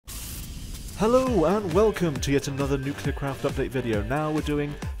Hello and welcome to yet another NuclearCraft update video. Now we're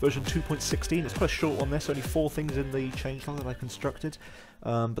doing version 2.16. It's quite a short one, there's only 4 things in the changelog that I constructed.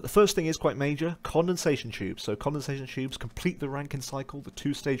 But the first thing is quite major, condensation tubes. So condensation tubes complete the Rankine cycle, the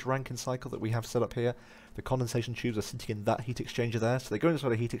 2-stage Rankine cycle that we have set up here. The condensation tubes are sitting in that heat exchanger there, so they go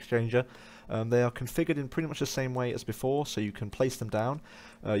inside a heat exchanger. They are configured in pretty much the same way as before, so you can place them down.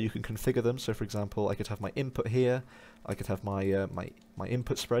 You can configure them, so for example I could have my input here, I could have my my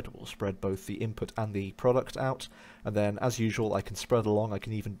input spread, will spread both the input and the product out, and then as usual I can spread along. I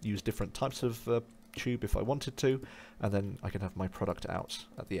can even use different types of tube if I wanted to, and then I can have my product out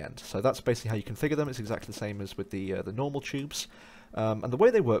at the end. So that's basically how you configure them. It's exactly the same as with the normal tubes. And the way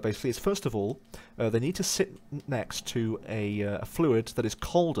they work basically is, first of all, they need to sit next to a fluid that is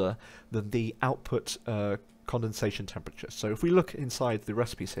colder than the output condensation temperature. So if we look inside the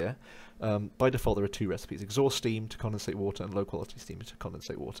recipes here, by default there are 2 recipes: exhaust steam to condensate water and low quality steam to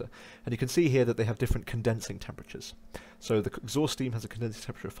condensate water. And you can see here that they have different condensing temperatures. So the exhaust steam has a condensing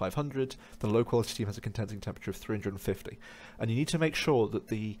temperature of 500, the low quality steam has a condensing temperature of 350. And you need to make sure that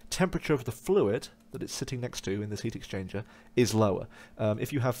the temperature of the fluid that it's sitting next to in this heat exchanger is lower.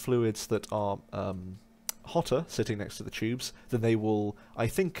 If you have fluids that are hotter sitting next to the tubes, then they will, I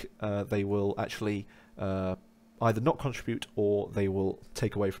think, they will actually either not contribute or they will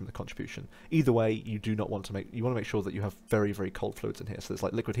take away from the contribution. Either way, you do not want to you want to make sure that you have very, very cold fluids in here. So there's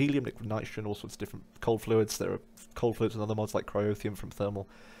like liquid helium, liquid nitrogen, all sorts of different cold fluids. There are cold fluids in other mods like cryothium from thermal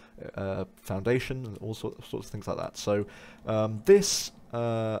foundation and all sorts of things like that. So this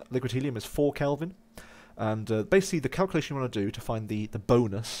liquid helium is 4 Kelvin, and basically the calculation you want to do to find the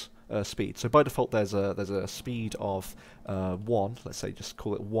bonus speed. So by default there's a speed of 1, let's say just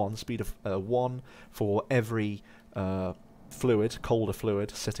call it 1, speed of 1 for every fluid, colder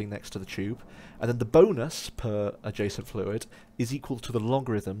fluid, sitting next to the tube, and then the bonus per adjacent fluid is equal to the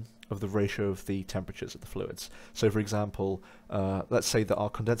logarithm of the ratio of the temperatures of the fluids. So for example, let's say that our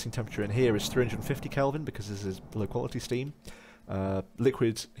condensing temperature in here is 350 Kelvin because this is low quality steam.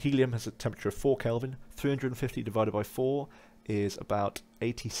 Liquid helium has a temperature of 4 Kelvin, 350 divided by 4 is about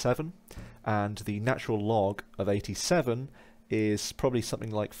 87, and the natural log of 87 is probably something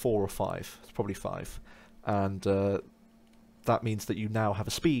like 4 or 5. It's probably 5, and that means that you now have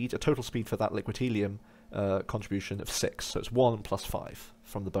a total speed for that liquid helium contribution of 6. So it's 1 plus 5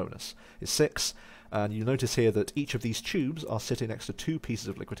 from the bonus is 6, and you notice here that each of these tubes are sitting next to 2 pieces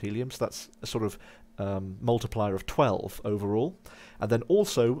of liquid helium, so that's a sort of multiplier of 12 overall, and then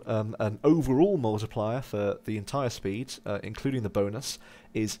also an overall multiplier for the entire speed, including the bonus,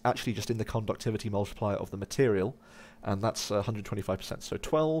 is actually just in the conductivity multiplier of the material, and that's 125%. So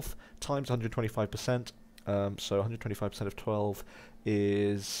 12 times 125%, so 125% of 12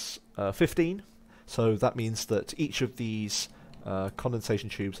 is 15, so that means that each of these condensation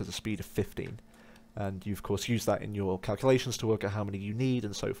tubes has a speed of 15, and you of course use that in your calculations to work out how many you need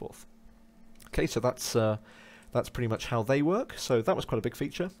and so forth. Okay, so that's pretty much how they work. So that was quite a big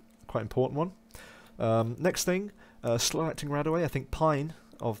feature, quite important one. Next thing, slow-acting RadAway. I think Pine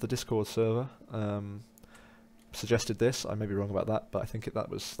of the Discord server suggested this. I may be wrong about that, but I think that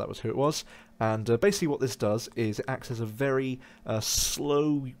was who it was. And basically, what this does is it acts as a very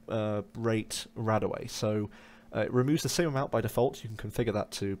slow rate RadAway. So it removes the same amount by default. You can configure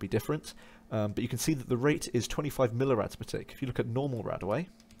that to be different, but you can see that the rate is 25 millirads per tick. If you look at normal RadAway,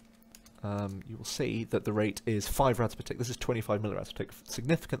 you will see that the rate is 5 rads per tick. This is 25 millirads per tick,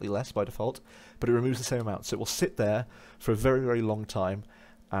 significantly less by default, but it removes the same amount. So it will sit there for a very, very long time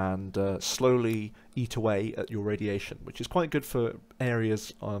and slowly eat away at your radiation, which is quite good for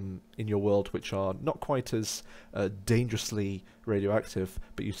areas in your world which are not quite as dangerously radioactive,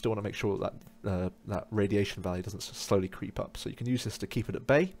 but you still want to make sure that that radiation value doesn't slowly creep up. So you can use this to keep it at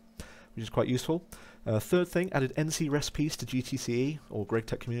bay, which is quite useful. Third thing, added NC recipes to GTCE, or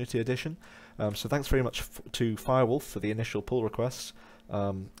GregTech Community Edition. So thanks very much to Firewolf for the initial pull requests,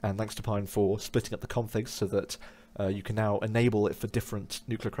 and thanks to Pine for splitting up the configs so that you can now enable it for different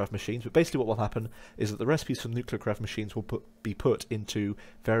NuclearCraft machines. But basically what will happen is that the recipes from NuclearCraft machines will be put into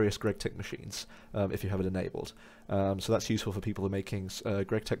various GregTech machines if you have it enabled. So that's useful for people who are making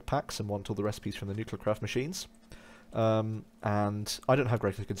GregTech packs and want all the recipes from the NuclearCraft machines. And I don't have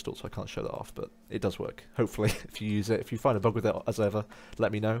GregTech installed, so I can't show that off, but it does work. Hopefully, if you use it, if you find a bug with it as ever,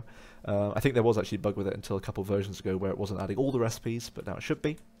 let me know. I think there was actually a bug with it until a couple of versions ago where it wasn't adding all the recipes, but now it should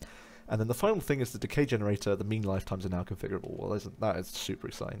be. And then the final thing is the decay generator. The mean lifetimes are now configurable. Well, that is super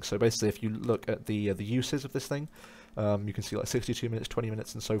exciting. So basically, if you look at the uses of this thing, You can see like 62 minutes, 20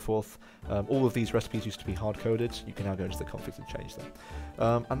 minutes, and so forth. All of these recipes used to be hard-coded. You can now go into the configs and change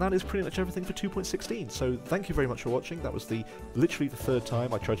them. And that is pretty much everything for 2.16. So thank you very much for watching. That was literally the third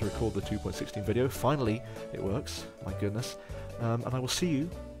time I tried to record the 2.16 video. Finally, it works. My goodness. And I will see you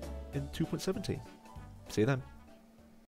in 2.17. See you then.